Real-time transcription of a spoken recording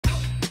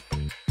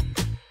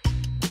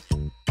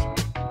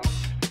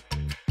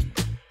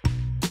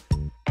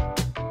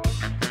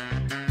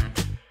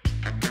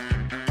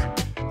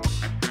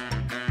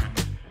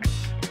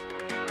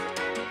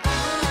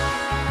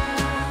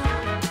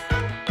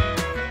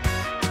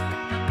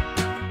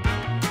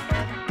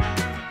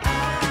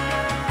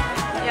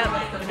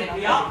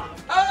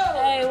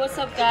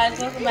up, guys?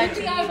 Welcome back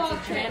to the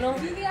YouTube channel.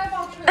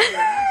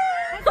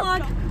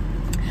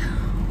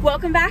 Vlog.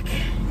 Welcome back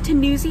to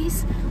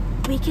Newsies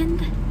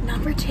weekend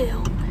number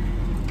 2.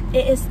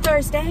 It is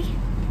Thursday.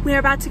 We are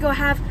about to go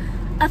have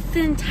a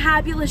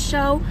fantabulous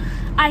show.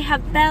 I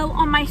have Belle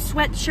on my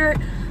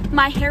sweatshirt.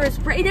 My hair is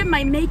braided.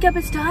 My makeup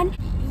is done.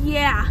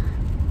 Yeah,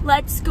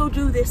 let's go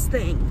do this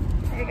thing.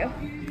 There you go.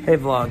 Hey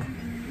vlog.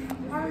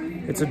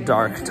 It's a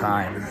dark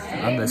time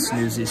on this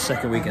Newsies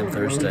second weekend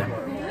Thursday.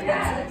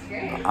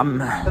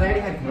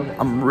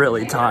 I'm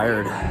really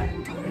tired.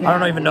 I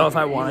don't even know if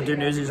I want to do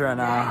Newsies right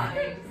now.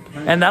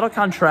 And that'll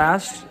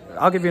contrast.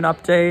 I'll give you an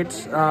update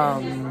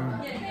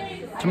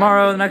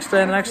tomorrow, the next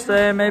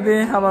day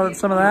maybe. How about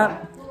some of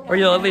that? Or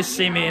you'll at least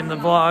see me in the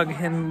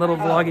vlog in little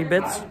vloggy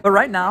bits. But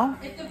right now,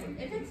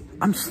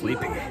 I'm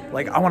sleepy.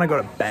 Like, I want to go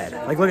to bed.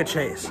 Like, look at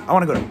Chase. I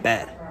want to go to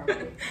bed.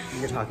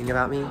 You're talking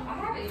about me?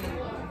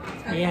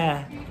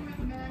 Yeah.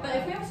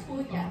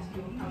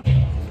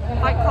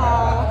 Hi,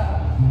 call.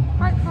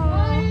 Hi,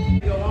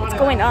 call. It's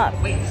going up.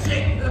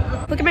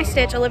 Look at my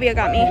stitch. Olivia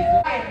got me.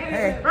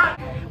 Hey.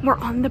 We're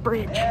on the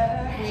bridge.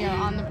 We are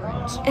on the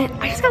bridge. And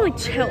I just got like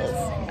chills.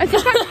 I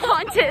think I'm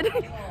haunted.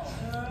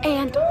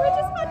 And we're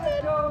just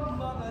haunted.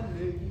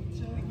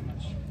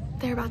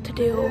 They're about to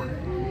do.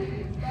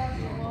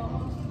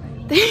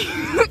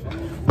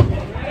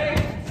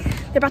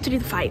 They're about to do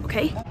the fight,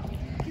 okay?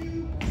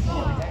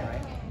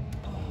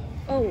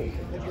 Oh,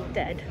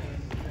 dead.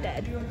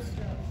 Dead.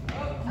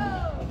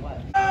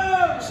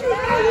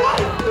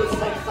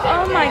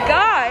 Oh my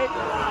god.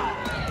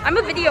 I'm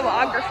a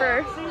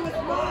videographer.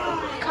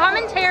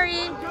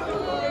 Commentary.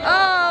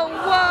 Oh,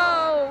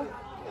 whoa.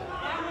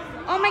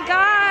 Oh my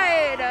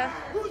god.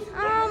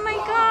 Oh my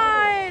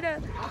god.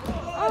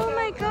 Oh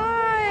my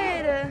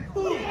god.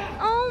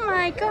 Oh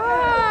my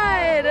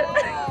god.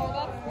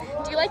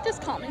 Do you like this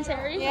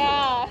commentary?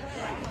 Yeah.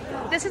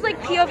 This is like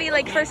POV,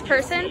 like first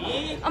person.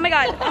 Oh my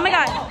god. Oh my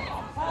god.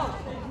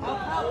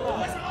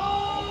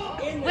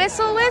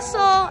 Whistle, whistle.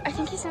 I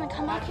think he's gonna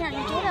come up here and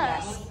get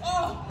us.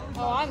 Oh,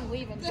 I'm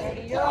leaving,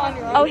 Jody. You're on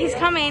your own. Oh, he's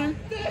coming.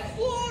 They're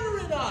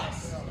slaughtering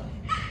us.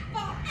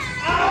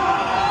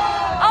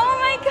 Oh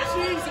my god.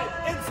 Jesus,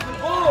 it's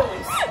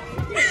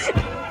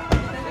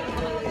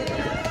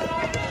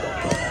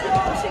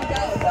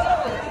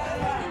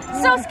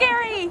the So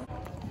scary. You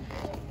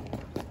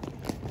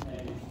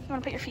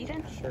wanna put your feet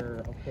in?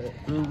 Sure, I'll put it.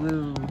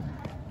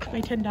 my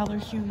 $10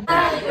 shoes.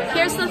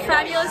 Here's the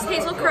fabulous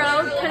Hazel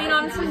Crow putting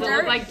on some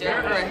dirt. Like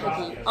dirt or a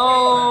hickey?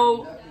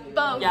 Oh,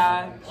 both.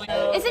 Yeah.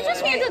 Is it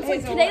just weird that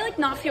like today like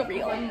not feel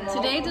real?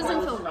 Today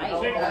doesn't feel right.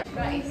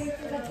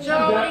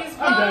 Joey's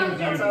fun.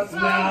 No,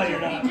 you're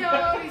not.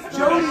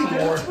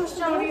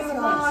 Joey's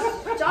fun.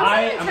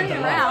 Turning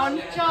around.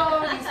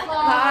 Joey's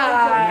fun.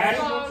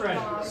 National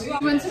treasures. I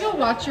went to go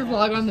watch your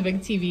vlog on the big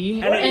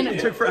TV, And it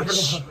took forever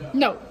to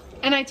no.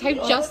 And I typed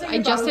I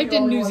just typed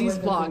in Newsies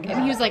vlog,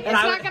 and he was like, "It's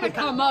not gonna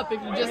come up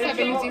if you just type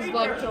in Newsies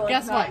vlog."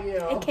 Guess what?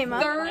 It came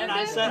up. Third And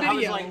I said,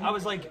 video. I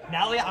was like,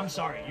 Natalie, I'm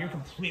sorry. You're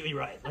completely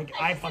right. Like,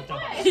 I fucked up.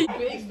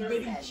 Big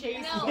bitty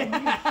chase.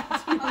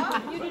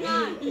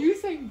 You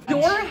say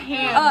your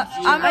hand.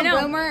 I'm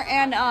a boomer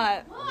and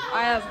I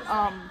have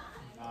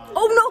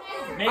Oh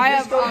no! Make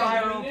this go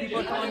viral. People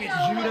are calling it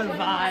Judah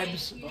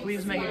vibes.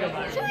 Please make it go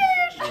viral.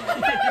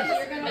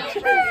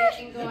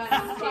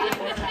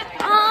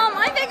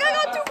 I think I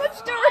got too much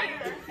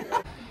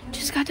dirt.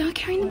 Just got done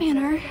carrying the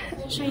banner.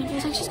 She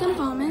feels like she's gonna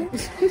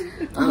vomit.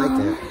 I like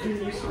that.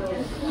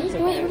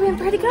 It went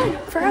pretty good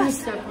for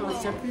us.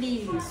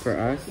 For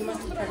us?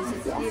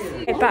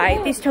 Okay, bye.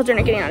 These children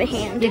are getting out of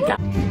hand.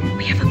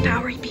 We have a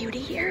Bowery Beauty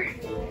here.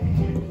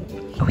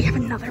 Oh, we have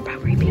another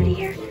Bowery Beauty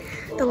here.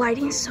 The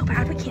lighting is so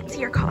bad we can't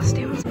see our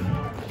costumes.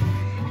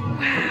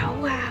 Wow,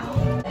 wow.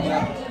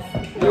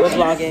 we're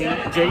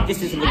vlogging. Jody,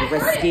 this is a little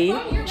risky.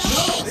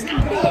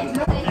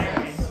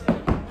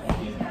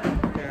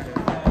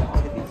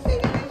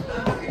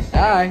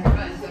 Hi.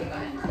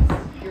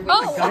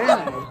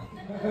 Oh!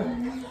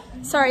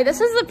 Sorry,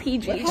 this is the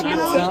PG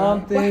channel.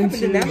 Something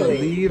to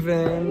believe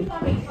in.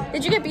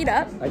 Did you get beat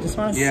up? I just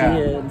want to see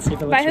it and see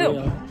if it looks By who?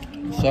 real.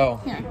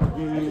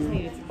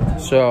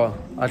 So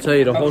I'll tell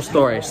you the whole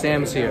story.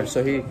 Sam's here,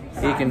 so he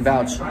can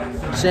vouch.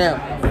 Sam,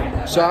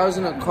 so I was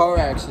in a car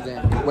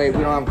accident. Wait,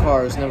 we don't have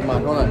cars. Never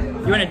mind. Hold on.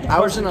 You were in a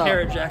horse and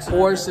carriage accident.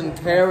 Horse and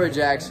carriage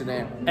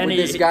accident And with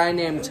this guy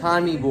named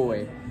Tommy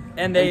Boy.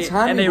 And they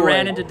Tommy Boy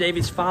ran into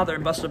Davey's father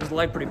and busted up his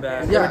leg pretty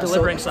bad. They Yeah, were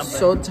delivering something.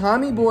 So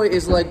Tommy Boy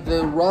is like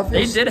the They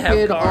roughest did have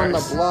kid cars.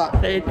 on the block.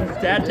 His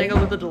dad take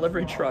over the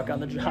delivery truck on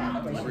the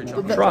job.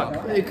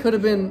 Truck. It could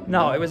have been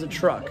No, it was a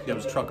truck. Yeah, it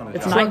was a truck on a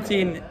It's job.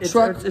 19.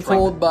 truck it's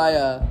pulled like, by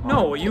a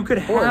no, you could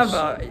horse.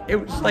 have it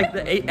was like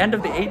the end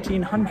of the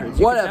 1800s.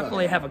 You whatever. could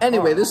definitely have a car.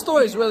 Anyway, this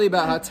story is really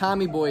about how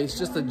Tommy Boy is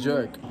just a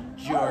jerk.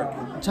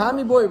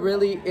 Tommy Boy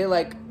really,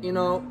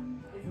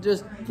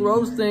 just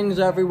throws things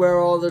everywhere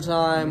all the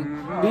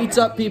time, beats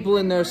up people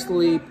in their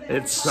sleep,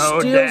 It's so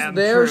steals damn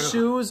their true.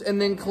 shoes, and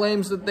then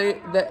claims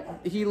that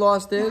he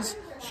lost his.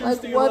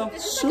 Like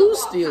what? Shoe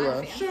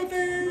stealer.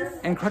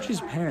 And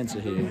Crutchy's parents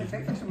are here.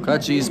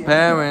 Crutchy's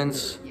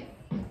parents.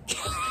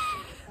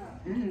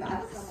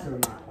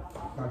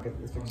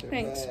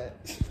 Thanks.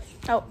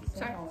 Oh,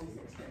 sorry.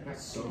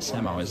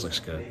 Sam always looks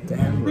good.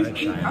 Damn right,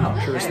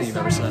 Cheyenne. Truest thing you've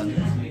ever said.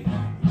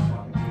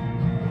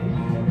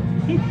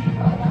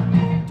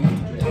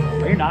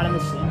 Are you not in the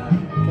scene?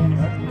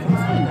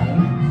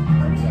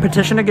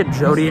 Petition to get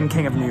Jody and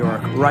King of New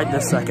York right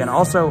this second.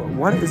 Also,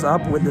 what is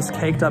up with this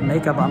caked up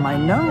makeup on my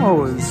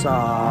nose?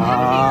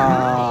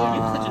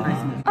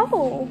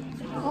 Oh.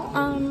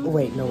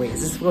 Wait, no, wait.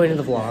 Is this going to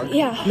the vlog?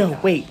 Yeah. No,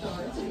 wait.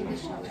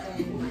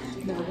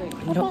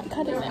 I'm not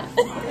cutting that.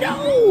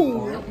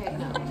 No!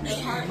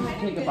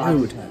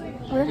 Rude.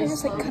 What if I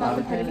just like cut out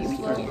the part of you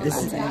peeking? This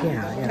is,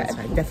 yeah, that's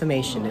right.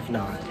 Defamation, if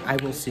not. I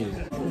will sue.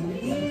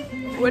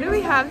 What do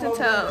we have to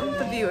tell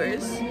the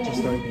viewers?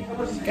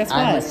 Guess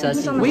what?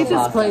 We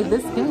just played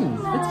this game.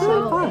 It's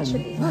really fun.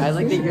 I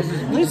like that yours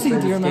is Lucy,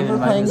 do you remember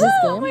playing this game?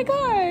 Oh my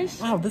gosh!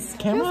 Wow, this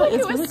camera like is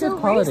it was really so good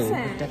quality.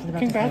 recent.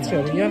 Congrats,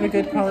 Jody. You have a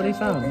good quality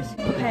phone.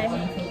 Okay.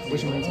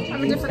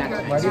 I'm a different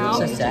girl. Why are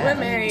you so sad? We're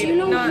married. Do you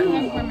know Not who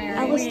we're married.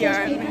 Alice We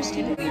are.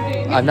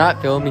 I'm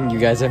not filming you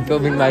guys. I'm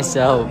filming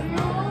myself.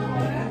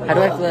 How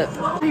do I flip?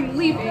 I'm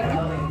leaving.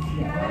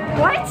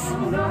 What?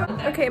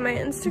 Okay, my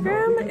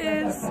Instagram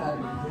is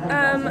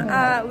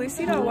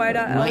lucy.y.lu.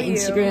 My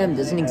Instagram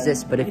doesn't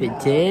exist, but if it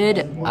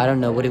did, I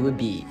don't know what it would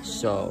be.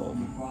 So,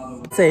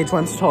 Sage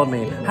once told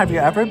me, have you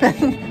ever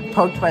been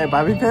poked by a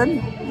bobby pin?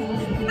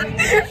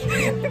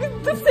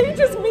 The Sage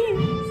is me.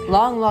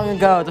 long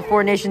ago, the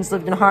four nations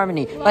lived in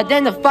harmony, but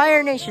then the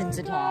Fire Nations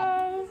attacked.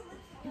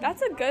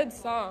 That's a good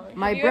song.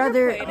 My Have you ever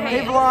brother, played it?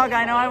 Hey vlog,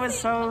 I know I was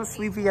so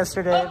sleepy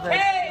yesterday, but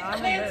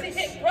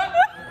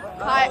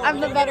Hi, I'm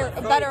the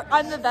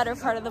better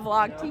part of the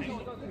vlog.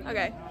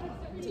 Okay.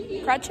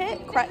 Crutch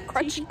it?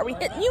 Crutch? Are we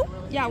hitting you?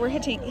 Yeah, we're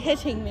hitting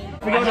me.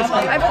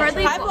 I've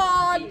hardly. Hi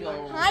vlog.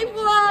 Hi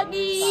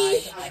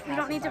vloggy. We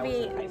don't need to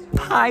be.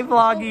 hi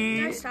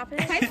vloggy. Stop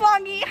it. Hi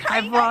vloggy.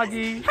 Hi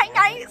vloggy. Hi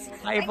guys.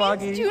 Hi My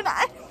vloggy. name's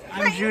Judah.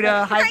 I'm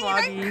Judah. Hi I'm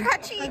vloggy.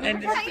 Crutchy.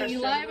 And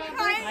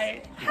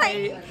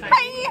Hi.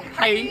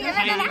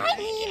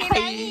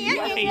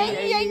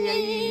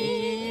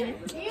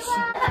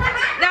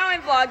 Now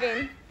I'm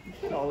vlogging.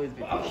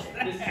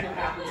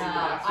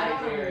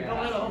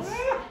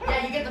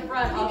 Yeah, you get the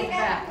front, I'll get the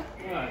back.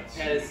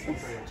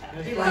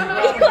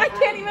 I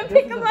can't even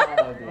pick them up.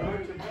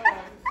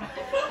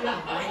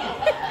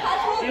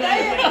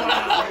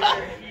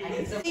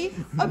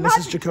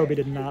 Mrs. Jacoby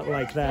did not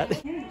like that.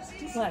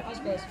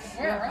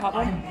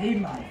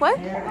 What?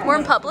 We're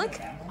in public?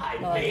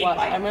 What?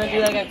 I'm gonna do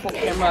like a cool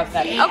camera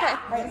effect. Okay.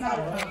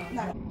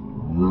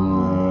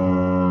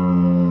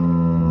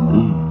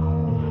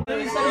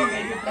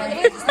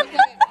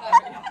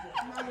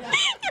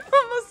 You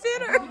almost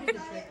hit her.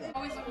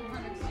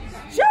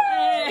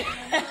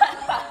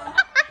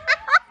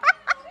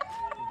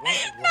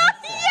 Not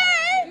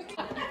yet.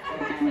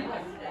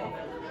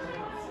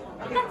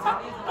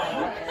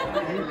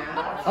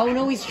 Oh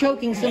no, he's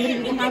choking somebody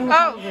with a hammer.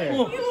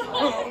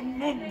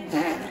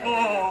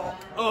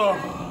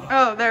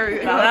 Oh, there we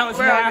go. That was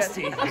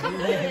nasty.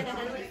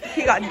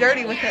 He got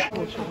dirty with it.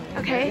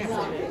 Okay,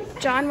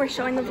 John, we're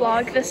showing the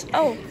vlog this.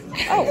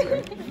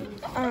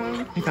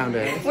 He found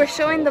it. We're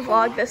showing the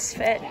vlog this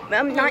fit.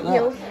 Not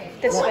you.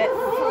 This fit.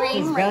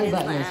 His belly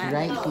button is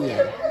right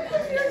here.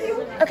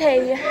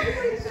 Okay.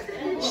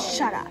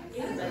 Shut up.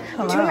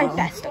 I'm doing my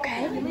best,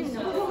 okay?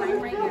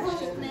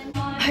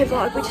 Hi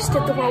vlog, we just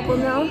did the roll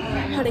now.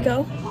 How'd it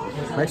go?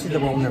 Right to the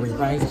moment that we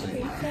right.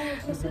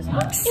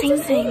 Same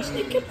thing.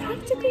 It can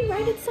practically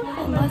write itself.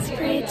 And that's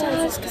great,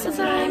 does, because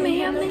I may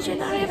have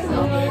mentioned I have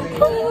no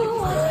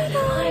clue what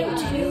I'm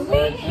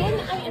doing.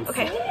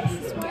 Okay,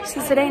 see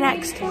today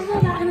next.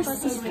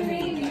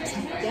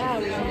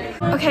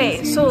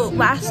 Okay, so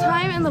last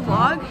time in the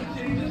vlog,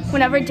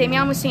 whenever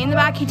Damian was singing in the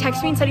back, he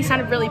texted me and said he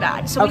sounded really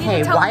bad. So we need Okay,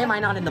 to tell why am I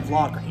not in the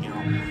vlog right now?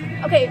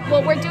 Okay,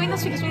 well we're doing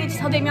this because we need to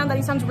tell Damian that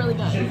he sounds really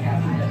good.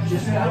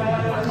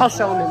 I'll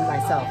show him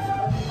myself.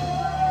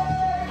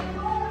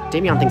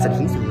 Damian thinks that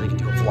he's really good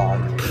to do a vlog.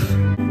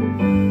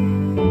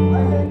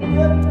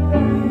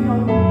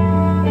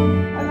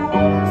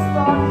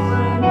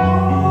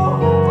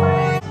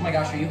 Oh my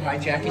gosh, are you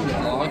hijacking the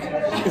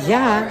vlog?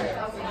 Yeah.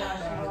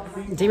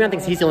 Damian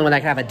thinks he's the only one that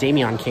can have a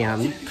Damian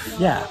cam.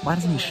 Yeah, why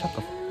doesn't he shut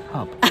the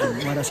up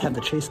and let us have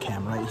the chase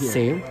cam right here?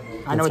 See?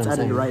 I know That's it's what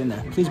I'm edited saying. right in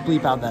there. Please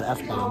bleep out that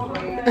F-bomb.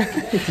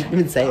 Didn't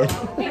even say it.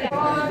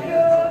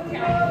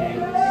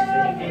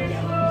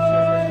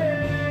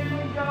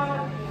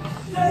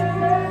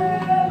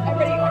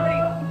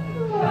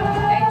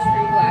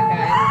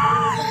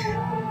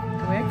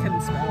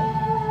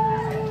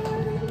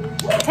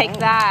 Take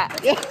that.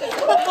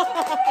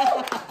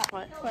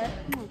 What?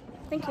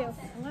 Thank you.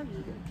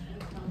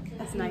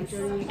 That's nice.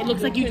 It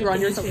looks like you drew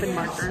on yourself in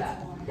marker.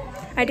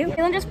 I do.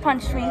 Kaylin just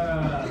punched me.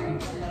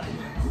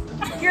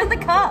 You're in the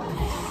cup.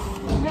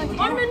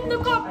 I'm in the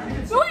cup.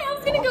 Oh, wait, I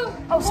was gonna go.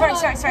 Oh, sorry.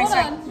 Hold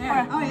on.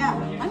 Yeah. Oh yeah,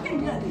 I'm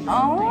getting good.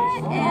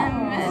 OMG.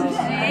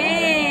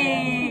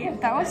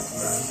 That was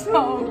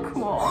so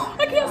cool.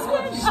 I can't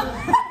switch.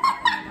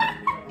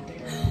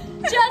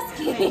 Just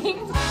kidding.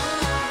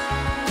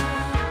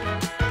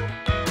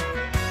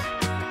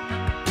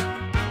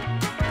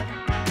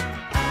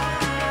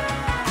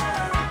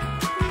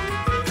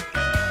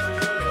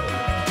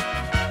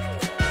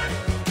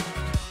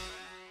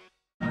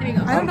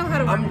 I don't know how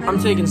to work I'm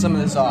taking some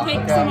of this off. Take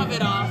okay? some of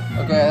it off.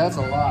 Okay, that's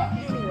a lot.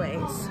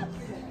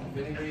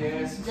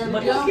 anyways.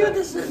 Look how cute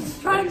this is.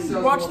 Try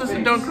and watch this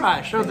and don't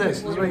cry. Show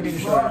this. This is what you need to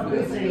show.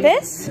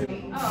 This? She's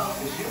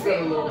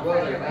got a little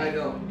brother and I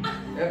don't.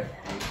 Yep.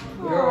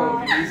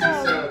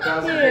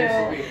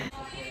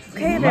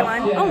 Okay,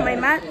 everyone. Oh, my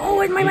mic.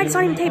 Oh, and my mic's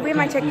not even taped. We have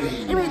my check.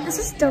 Anyway, this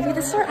is Dovey.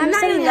 This is our I'm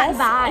not even that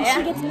bad.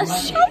 And she gets a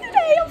show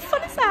today. How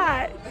fun is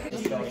that?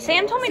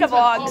 Sam told me to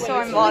vlog, so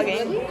I'm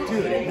vlogging.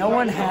 Dude, no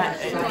one had.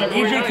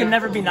 AJ could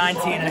never be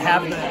 19 and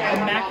have the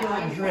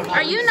immaculate drip.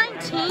 Are you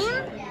 19?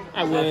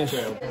 I wish.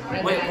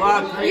 Wait,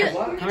 vlog. Come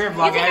here,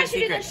 vlog. I have a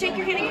secret. Shake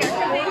your hand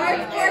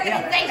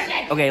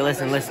and Okay,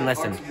 listen.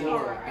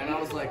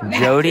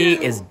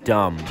 Jody is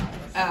dumb.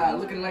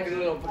 Looking like a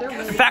little.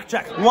 Fact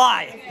check.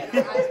 Lie.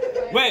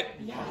 Wait.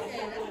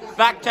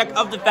 Fact check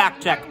of the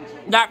fact check.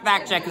 That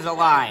fact check is a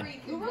lie.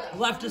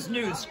 Leftist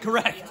news.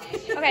 Correct.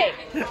 Okay,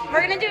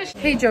 we're gonna do a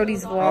Hey,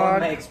 Jody's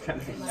vlog.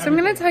 So I'm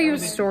gonna tell you a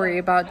story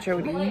about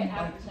Jody.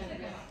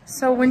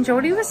 So when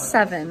Jody was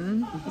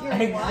 7,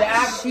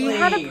 she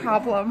had a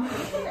problem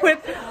with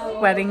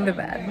wetting the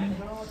bed.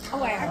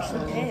 Oh, I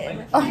actually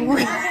did. Oh,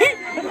 really?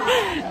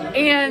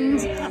 And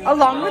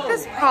along with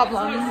this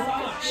problem,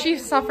 she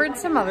suffered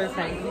some other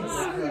things.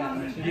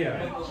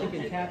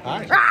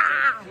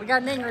 Ah, we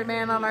got an angry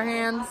man on our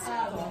hands.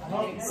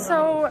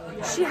 So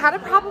she had a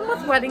problem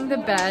with wetting the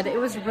bed. It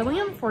was really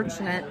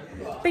unfortunate.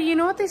 But you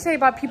know what they say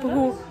about people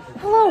who...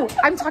 Hello,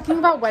 I'm talking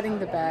about wetting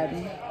the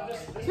bed.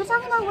 You're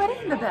talking about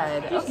wetting the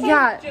bed. Okay.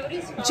 Yeah,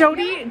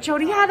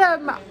 Jody had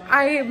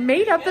I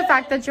made up the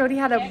fact that Jody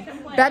had a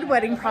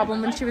bedwetting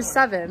problem when she was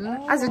 7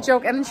 as a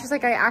joke, and then she's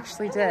like, I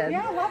actually did.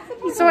 Yeah, lots of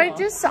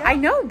people. So I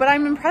know, but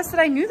I'm impressed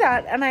that I knew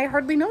that, and I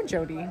hardly know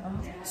Jody.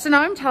 So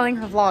now I'm telling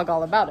her vlog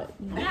all about it.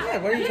 Yeah,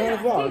 what are you telling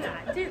the vlog?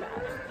 Do that.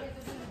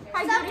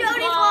 What's up,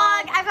 Jody's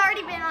vlog? I've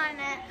already been on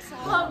it.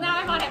 Well, now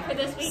I'm on it for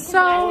this week.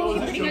 So,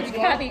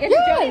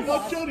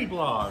 yes. Jody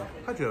blog.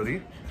 Hi,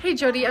 Jody. Hey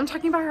Jody, I'm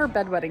talking about her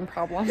bedwetting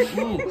problem.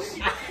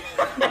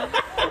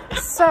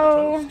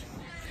 So,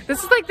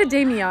 this is like the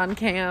Damian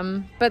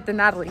cam, but the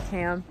Natalie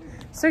cam.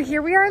 So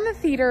here we are in the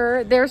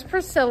theater. There's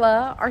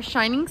Priscilla, our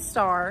shining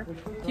star.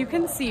 If you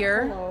can see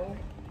her.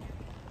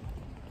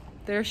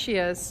 There she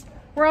is.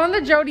 We're on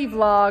the Jody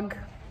vlog.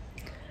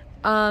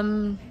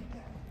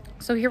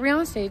 So here we are on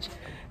the stage.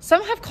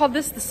 Some have called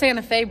this the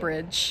Santa Fe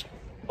Bridge,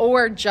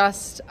 or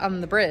just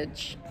the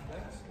bridge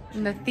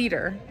in the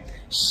theater.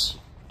 Shh.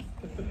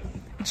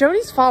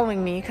 Jody's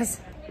following me because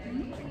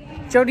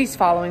Jody's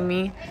following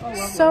me.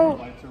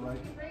 So,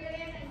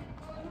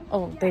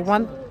 oh, they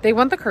want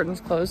the curtains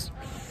closed.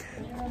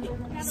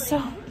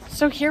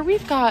 So here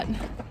we've got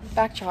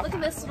backdrop. Look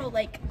at this little,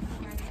 like,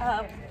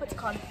 what's it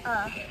called?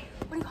 What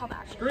do you call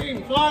that?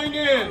 Screen flying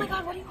in. Oh my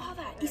god, what do you call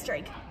that? Easter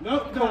egg.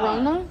 Nope.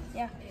 Corona?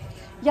 Yeah.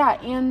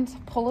 Yeah, and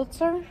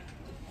Pulitzer.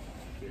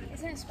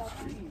 Isn't it spelled?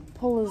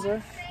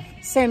 Pulitzer.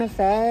 Santa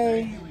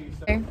Fe.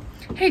 Okay.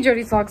 Hey,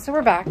 Jody's vlog. So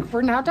we're back.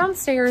 We're now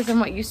downstairs in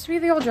what used to be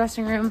the old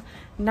dressing room.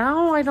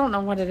 Now I don't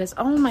know what it is.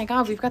 Oh my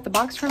god, we've got the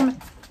box from...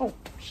 Oh,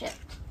 shit.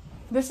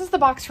 This is the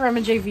box for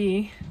Emma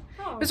JV.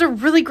 Oh. It was a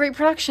really great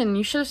production.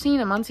 You should have seen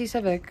it, Muncie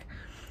Civic.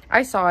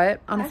 I saw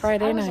it on a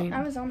Friday night.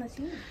 I was on the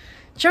team.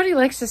 Jody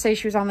likes to say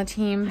she was on the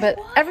team, but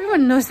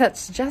everyone knows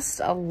that's just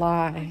a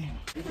lie.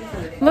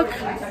 Look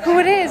who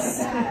it is.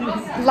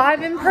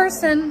 Live in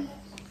person.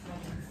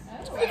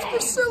 It's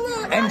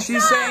Priscilla. And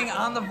she's saying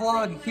on the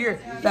vlog here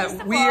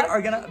that we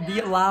are going to be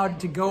allowed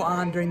to go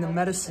on during the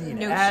meta scene.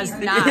 No, she's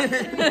not.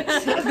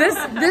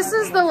 This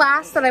is the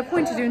last that I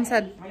pointed to and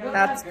said,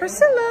 that's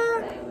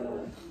Priscilla.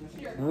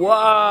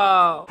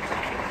 Whoa.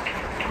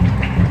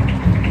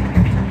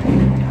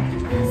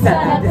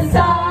 Sun up to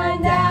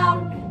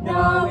sundown,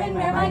 knowing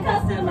where my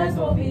customers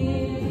will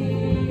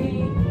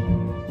be.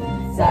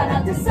 Sun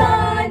up to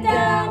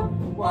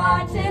sundown,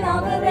 watching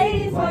all the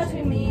ladies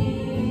watching me.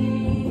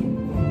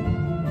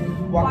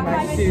 Walk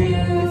my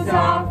shoes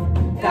off,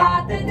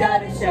 got the dough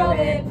to show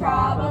it.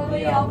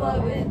 Probably I'll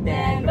blow it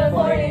then.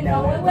 Before you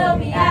know it, we'll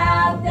be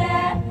out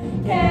there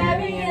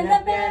carrying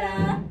the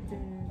banner.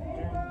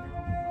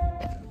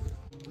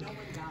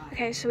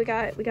 Okay, so we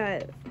got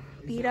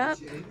beat up,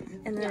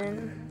 and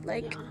then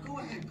like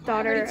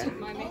daughter.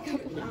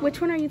 Which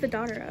one are you the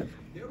daughter of?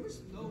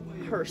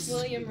 Hearst.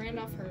 William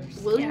Randolph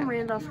Hearst. William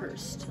Randolph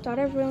Hearst.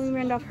 Daughter of William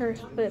Randolph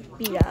Hearst, but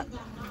beat up.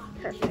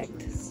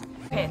 Perfect.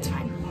 Okay, it's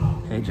fine.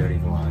 Hey, Jody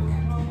vlog.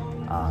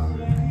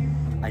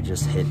 I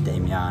just hit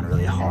Damian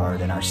really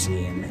hard in our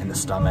scene in the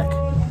stomach.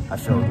 I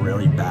feel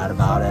really bad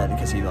about it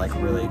because he like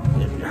really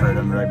it hurt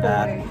him really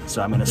bad.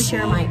 So I'm gonna see.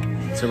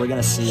 So we're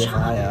gonna see if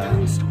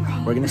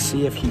we're gonna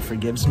see if he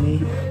forgives me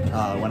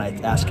when I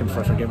ask him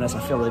for forgiveness.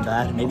 I feel really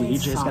bad. Maybe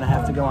EJ's gonna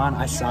have to go on.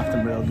 I socked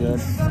him real good.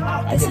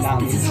 This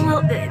is a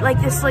little bit like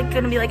this, like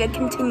gonna be like a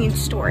continued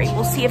story.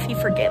 We'll see if he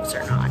forgives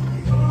or not.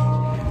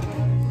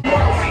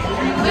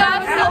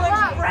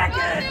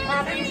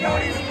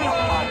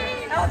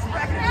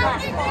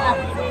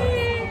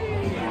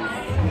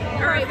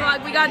 Alright,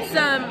 vlog, we got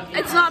some,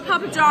 it's not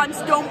Papa John's,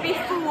 don't be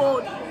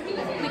fooled.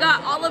 We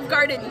got Olive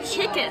Garden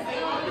chicken.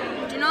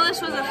 Do you know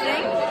this was a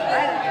thing?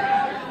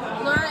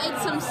 Laura ate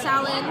some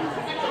salad.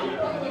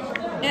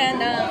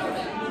 And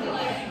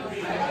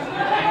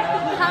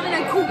having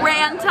a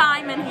grand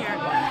time in here.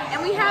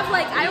 And we have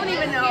like, I don't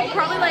even know,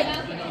 probably like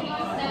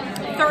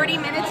 30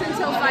 minutes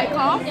until fight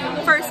call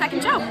for a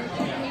second show.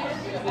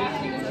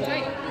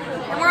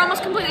 And we're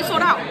almost completely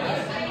sold out.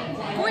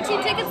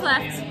 14 tickets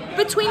left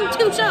between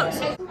 2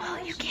 shows. Well,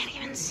 you can't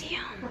even see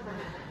him.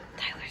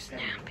 Tyler's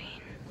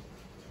napping.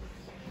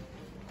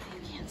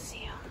 You can't see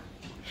him.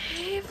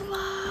 Hey,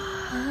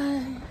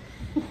 vlog.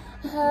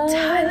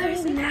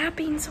 Tyler's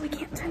napping, so we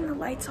can't turn the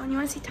lights on. You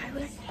want to see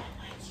Tyler?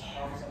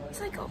 He's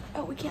like,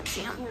 oh, we can't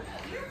see him.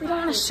 We don't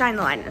want to shine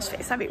the light in his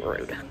face. That'd be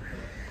rude.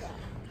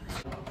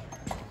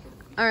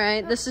 All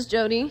right, this is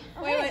Jody.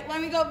 Wait,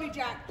 let me go be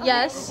Jack.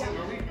 Yes. Are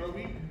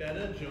we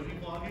meta Jody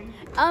vlogging?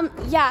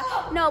 Yeah,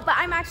 no, but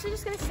I'm actually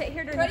just gonna sit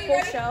here during the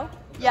whole show.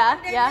 Yeah.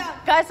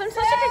 Guys, I'm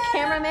such a good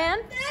cameraman.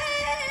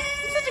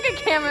 I'm such a good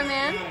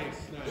cameraman.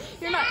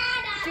 You're not.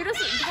 Dude, this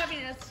is having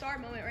a star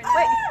moment right now.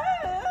 Wait.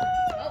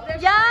 Oh,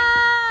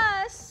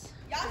 yes.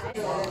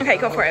 Okay,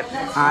 go for it.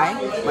 I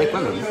like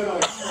women.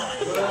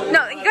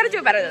 No, you gotta do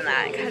it better than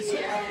that, cause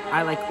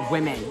I like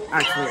women,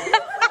 actually.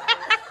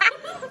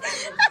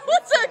 That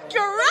was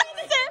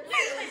aggressive.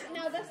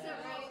 No, that's not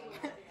right.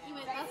 You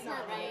went, that's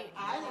not right.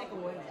 I like a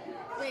woman.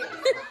 Wait.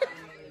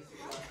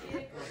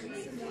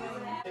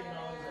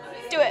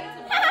 Do it.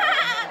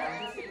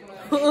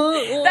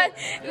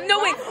 No,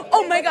 wait.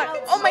 Oh my god.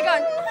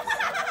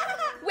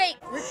 Wait.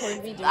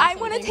 I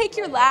want to take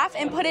your laugh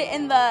and put it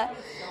in the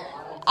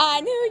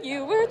I knew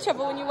you were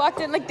trouble when you walked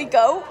in, like the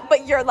goat,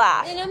 but your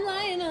laugh. And I'm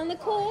lying on the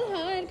cold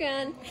hard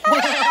ground.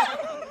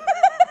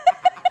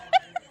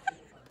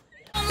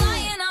 I'm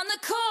lying on the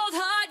cold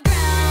hard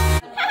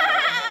ground.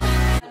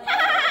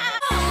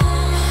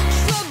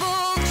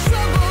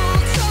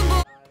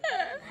 Trouble.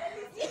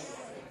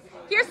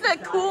 Here's the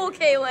cool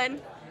Kaylin.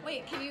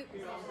 Wait, can you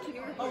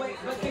Oh wait,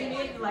 but can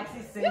me and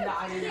Lexi sing the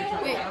I Knew You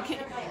Were wait, Trouble?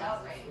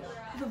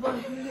 the one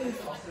who lives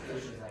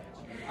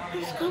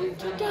has come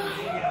to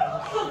die.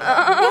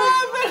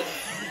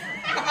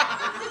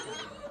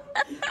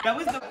 That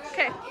was the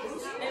Okay.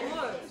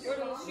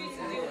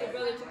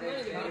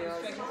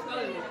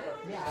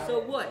 So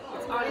what?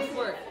 It's honest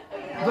work.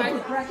 That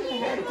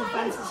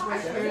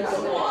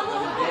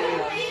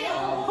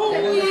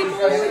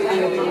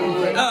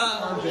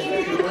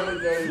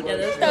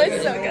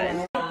was so good.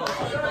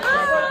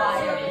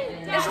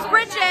 This is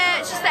Bridget.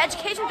 She's the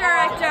education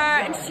director,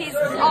 and she's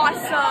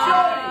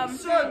awesome.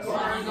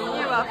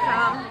 You're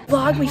welcome.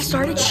 vlog, we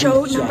started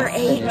show number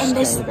 8, and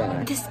this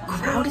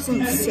crowd is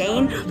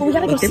insane. But we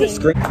gotta go see.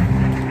 Sun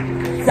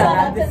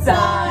up to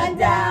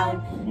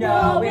sundown,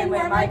 knowing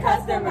where my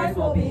customers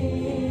will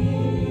be.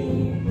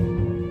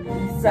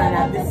 Sun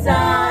up to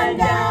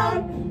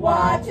sundown,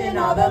 watching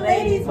all the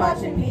ladies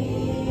watching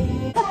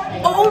me.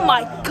 Oh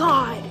my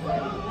god.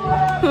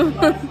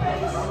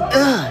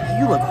 Ugh,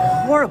 you look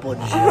horrible,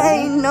 Jody.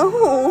 I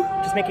know.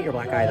 Just make it your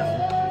black eye,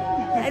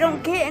 though. I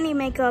don't get any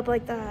makeup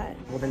like that.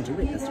 Well, then do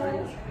it this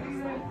time.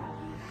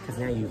 Because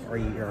now you're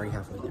already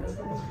halfway there.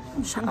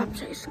 Shut up,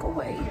 Chase. Go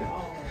away.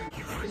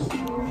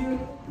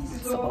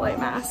 That's all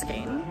I'm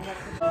asking.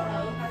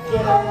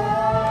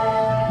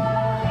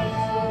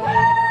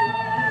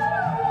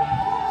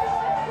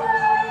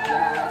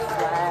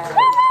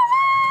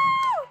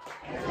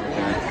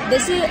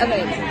 This is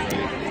okay.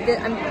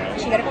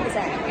 She better put this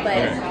out.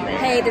 But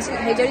hey,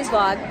 Jody's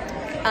vlog.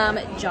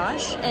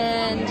 Josh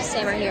and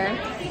Sam are here,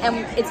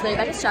 and it's literally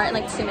about to start in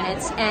like 2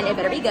 minutes, and it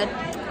better be good,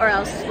 or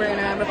else we're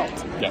gonna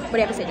revolt. Yeah. What do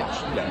you have to say,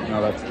 Josh? Yeah.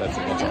 No, that's it.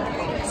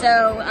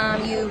 So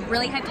you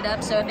really hyped it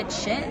up. So if it's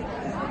shit,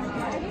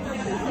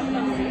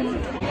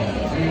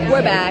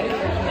 we're back.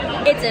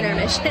 It's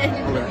intermission.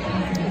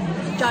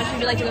 Josh,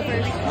 would you like to go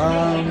first?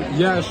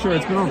 Yeah, sure.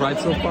 It's been alright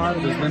so far.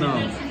 There's been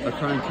a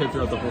crying kid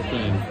throughout the whole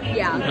thing.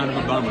 Yeah. It's kind of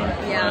a bummer.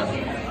 Yeah.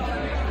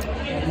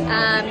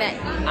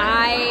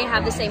 I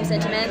have the same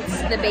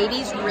sentiments. The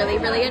baby's really,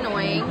 really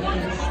annoying.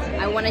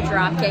 I want to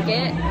drop kick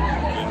it.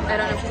 I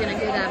don't know if she's gonna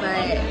do that,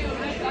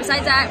 but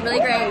besides that, really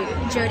great.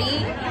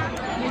 Jody,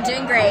 you're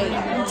doing great.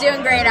 You're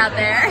doing great out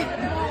there.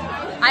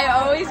 I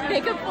always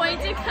make a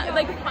point to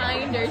like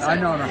find her. So I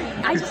know.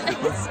 it's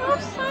so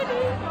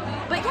funny.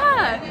 But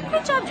yeah,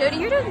 good job, Jody.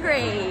 You're doing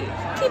great.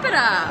 Keep it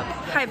up.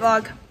 Hi,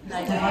 vlog.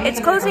 It's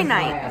closing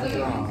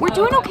night. We're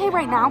doing okay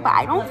right now, but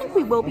I don't think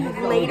we will be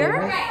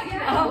later.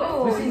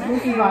 Oh,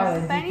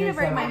 but I need to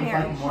braid my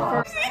hair.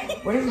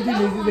 What if we do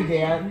this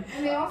again?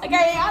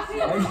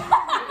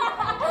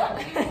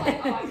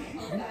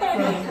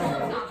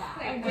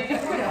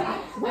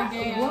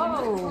 Okay,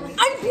 whoa.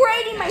 I'm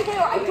braiding my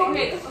hair. I don't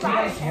need to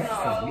stop.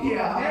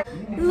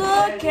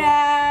 Look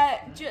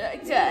at.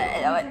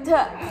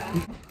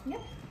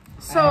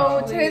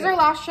 So today's our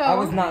last show. I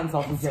was not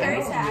insulting you.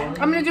 I'm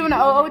gonna do an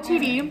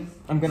OOTD.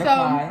 I'm gonna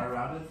cry.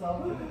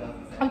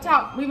 On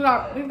top, we've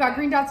got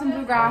Green Dots and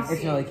Bluegrass.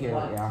 It's really cute,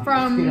 yeah.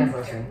 From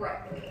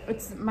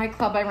it's my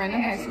club I ran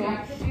in high school.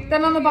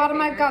 Then on the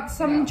bottom, I've got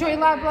some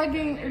Joylab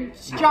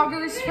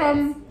joggers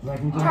from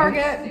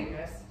Target.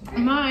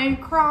 My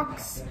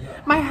Crocs,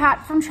 my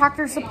hat from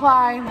Tractor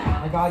Supply.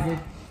 I got your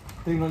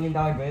 $3 million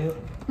boot.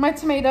 My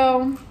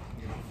tomato,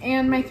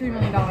 and my $3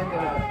 million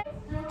boot.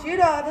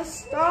 Judah, the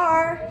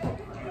star.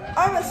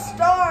 I'm a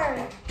star.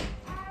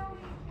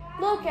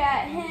 Look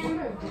at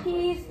him.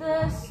 He's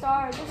the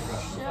star of the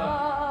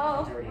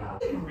show.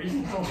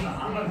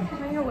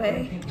 Bring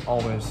away.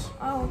 Always.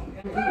 Oh.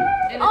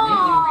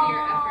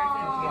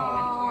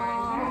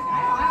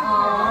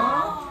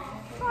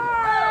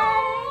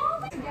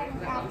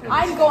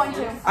 I'm going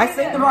to. I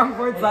sang the wrong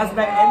words last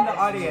night in the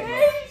audience.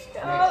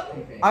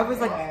 I was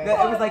like, it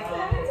was like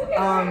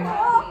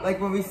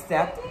when we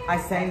stepped, I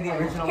sang the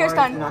original words,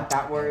 not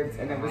that words,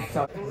 and it was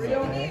so.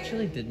 I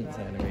actually didn't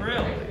say anything.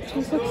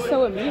 She looks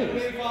so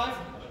amused.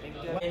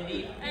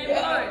 Hey,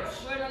 Marge,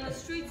 word on the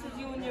streets is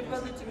you and your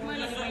brother took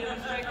money to make us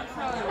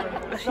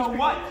reconcile. So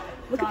what?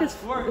 Look at this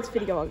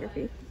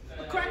videography.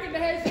 Crack in the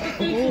head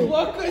for the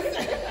workers.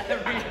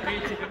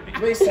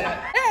 Reset.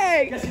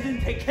 Hey! Guess you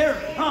didn't take care of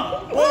it, huh?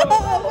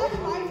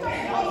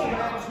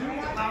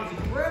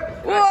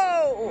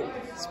 Whoa!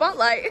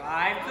 Spotlight.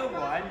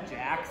 5-1,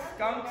 Jack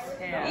Skunk's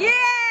head.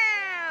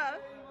 Yeah!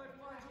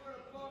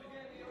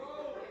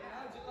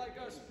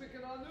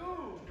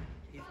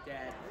 He's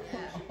dead.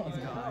 He's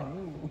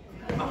gone.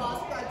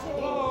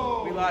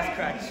 We lost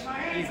Crutch.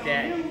 He's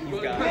dead.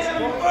 He's gone.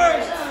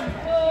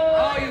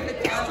 Oh, you hit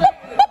the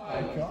Oh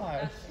my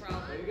gosh.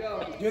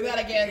 Do that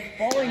again.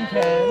 Bowling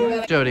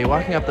pin. Jody,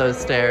 walking up those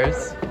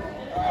stairs.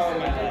 Oh,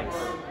 my legs.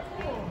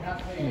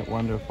 Isn't it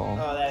wonderful?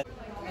 Oh, that.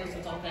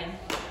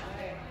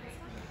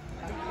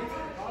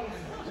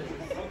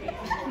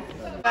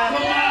 Come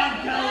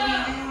on, Cody,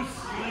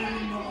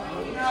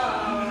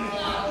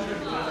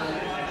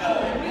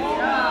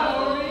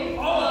 you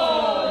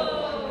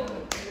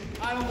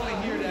I don't want to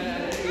hear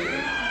that.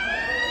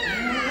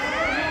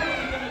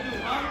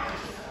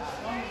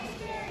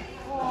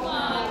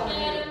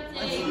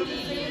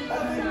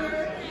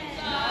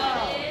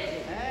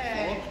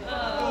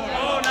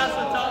 Oh, not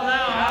so tall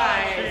now.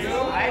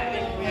 I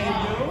think we do.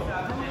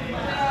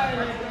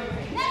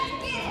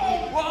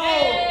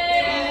 Whoa!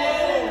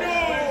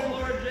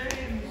 Lord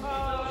James.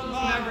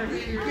 Never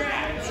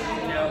forget.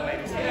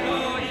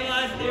 Oh, you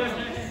lost those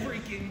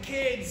freaking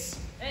kids.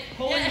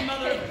 Holy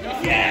mother.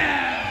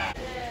 Yeah!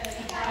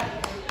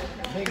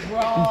 Big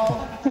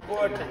bro.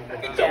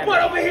 Get your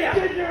butt over here!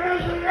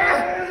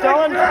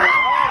 Don't.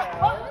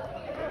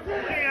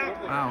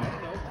 Wow.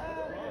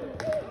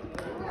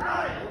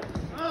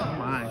 Oh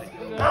my.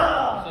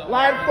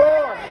 Line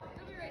 4.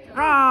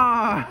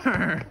 Roar!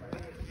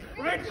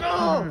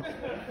 Rachel!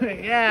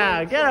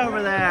 Yeah, get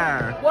over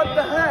there. What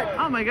the heck?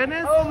 Oh my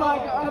goodness. Oh my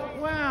god.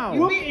 Wow.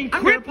 You're being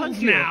I'm gonna crippled punch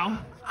you. now.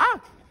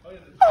 Ah.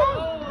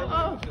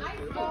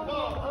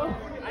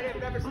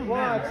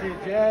 Watch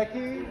it,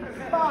 Jackie.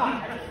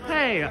 Stop.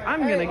 Hey,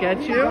 I'm gonna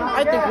get you.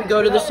 I think we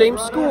go to the same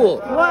school.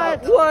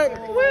 What?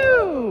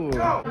 Woo!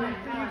 Going.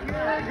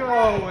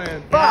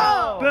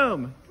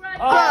 Boom.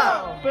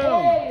 Oh.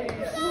 Boom.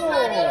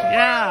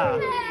 Yeah.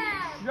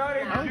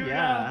 Jody, Oh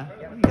yeah.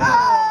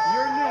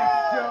 You're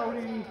next,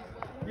 Jody.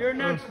 You're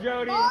next,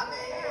 Jody.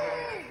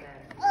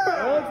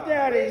 Oh, it's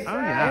Daddy's. Oh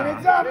yeah. And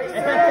it's up to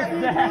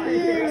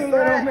you,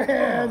 little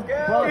man.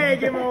 Take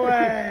him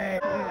away.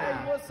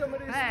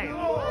 Hey.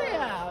 Oh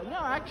yeah. No,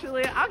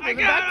 actually, I'll give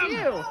it back to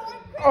you.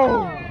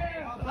 Oh.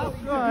 Oh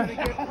god.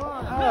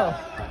 Oh.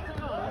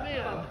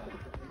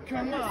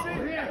 Come on.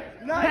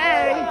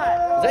 Hey.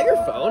 Is that your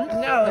phone?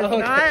 No, it's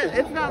not.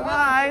 It's not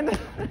mine.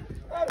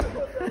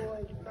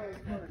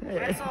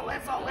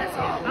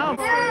 Oh.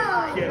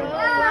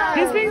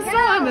 He's being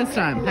stolen this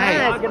time. Hey.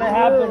 It's not gonna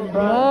happen,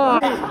 bro.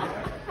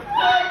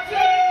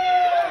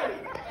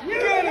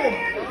 Get him!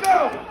 Go!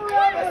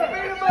 Let's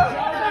beat him up!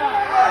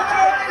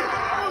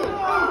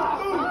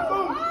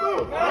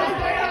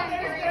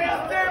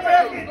 Stand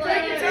back and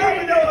take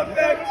domino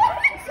effect!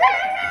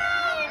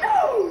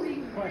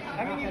 I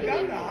mean, you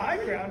got the high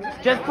ground.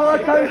 Just pull a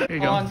coach Here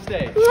you go. on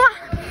stage.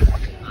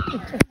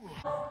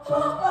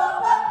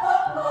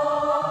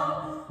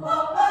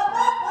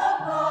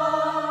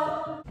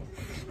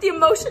 The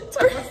emotions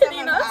are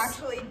hitting us.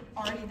 Actually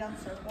already done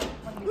circle.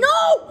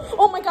 No!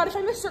 Oh my god, if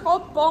I miss circle, I'll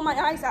bawl my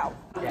eyes out.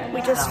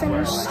 We just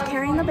finished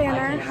carrying the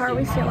banner. How are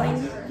we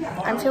feeling?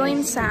 I'm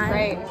feeling sad.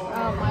 Great.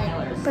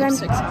 But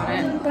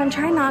I'm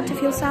trying not to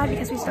feel sad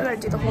because we still gotta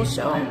do the whole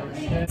show.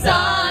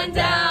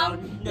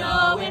 Sundown,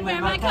 knowing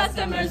where my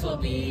customers will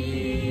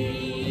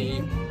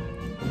be.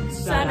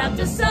 Sun up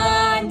to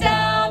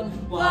sundown,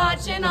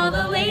 watching all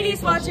the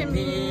ladies watching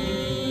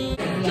me.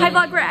 Hi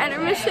vlog, we're at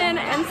intermission,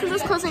 and since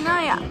it's closing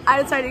night,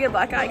 I decided to get a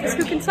black eye because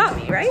who can stop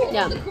me, right?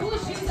 Yeah.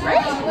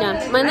 Right?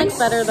 Yeah. Mine looks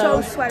better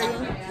though. So sweaty.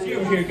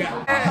 We're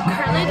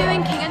currently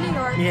doing King of New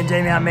York. Me and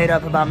Damian made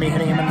up about me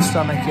hitting him in the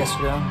stomach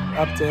yesterday.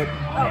 Update.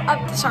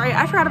 Oh, sorry,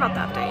 I forgot about the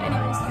update.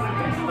 Anyways,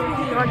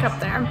 New York up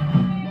there.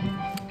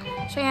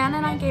 Cheyenne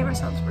and I gave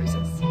ourselves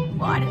bruises.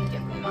 Well, I didn't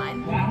give them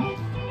mine.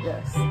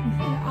 Yes.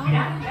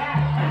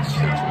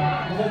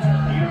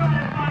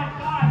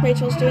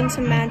 Rachel's doing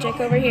some magic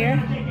over here.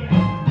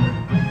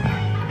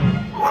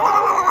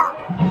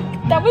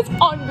 That was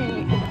on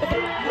me.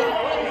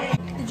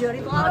 The Jody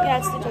vlog? Yeah,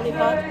 it's the Jody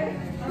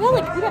vlog. Well,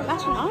 like, we got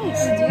matching eyes.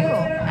 We do.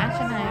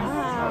 Matching eyes.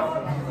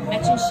 Wow.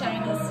 Matching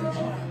shinies.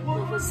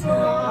 What was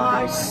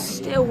that?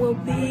 Still will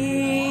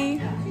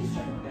be.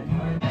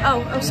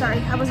 Oh, sorry.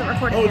 I wasn't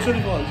recording. Oh, Jody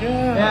vlog.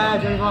 Yeah,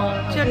 Jody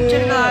vlog.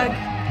 Jody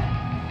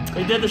vlog.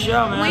 We did the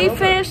show, man. We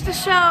finished the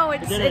show.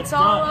 It's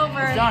all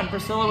over. It's done.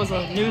 Priscilla was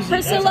a newsie.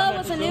 Priscilla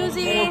was a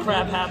newsie. Little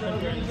crap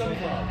happened.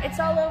 It's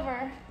all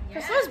over.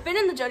 Priscilla's been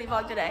in the Jody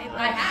vlog today.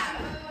 I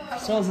have.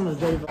 Priscilla's in the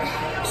Jody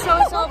vlog. So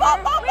it's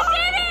over. We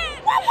did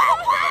it!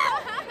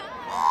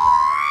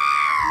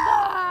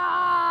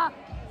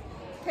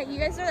 Okay, you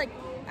guys are like,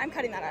 I'm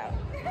cutting that out.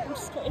 I'm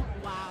just kidding.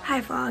 Wow. Hi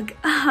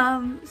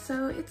vlog.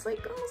 So it's like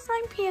almost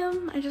 9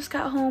 p.m. I just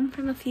got home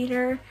from the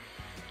theater.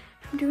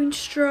 I'm doing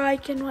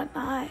strike and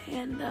whatnot,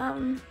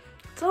 and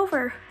it's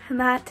over, and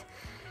that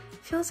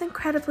feels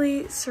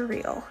incredibly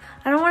surreal.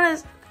 I don't want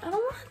to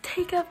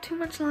take up too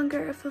much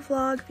longer of the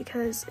vlog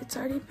because it's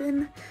already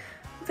been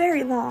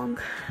very long,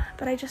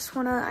 but I just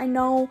want to, I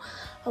know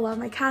a lot of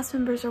my cast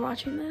members are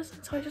watching this,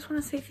 and so I just want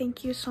to say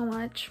thank you so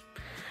much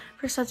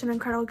for such an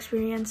incredible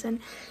experience, and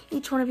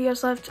each one of you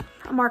has left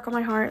a mark on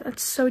my heart.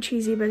 That's so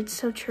cheesy, but it's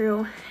so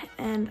true,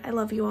 and I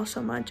love you all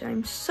so much.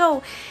 I'm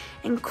so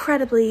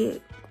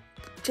incredibly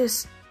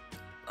just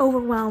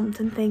overwhelmed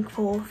and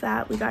thankful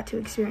that we got to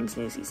experience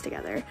Newsies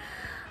together.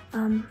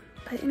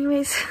 But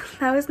anyways,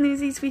 that was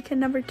Newsies weekend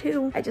number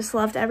 2. I just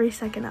loved every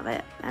second of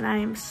it, and I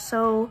am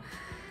so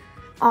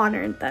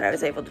honored that I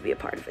was able to be a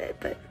part of it.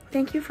 But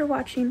thank you for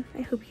watching.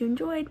 I hope you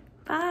enjoyed.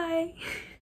 Bye.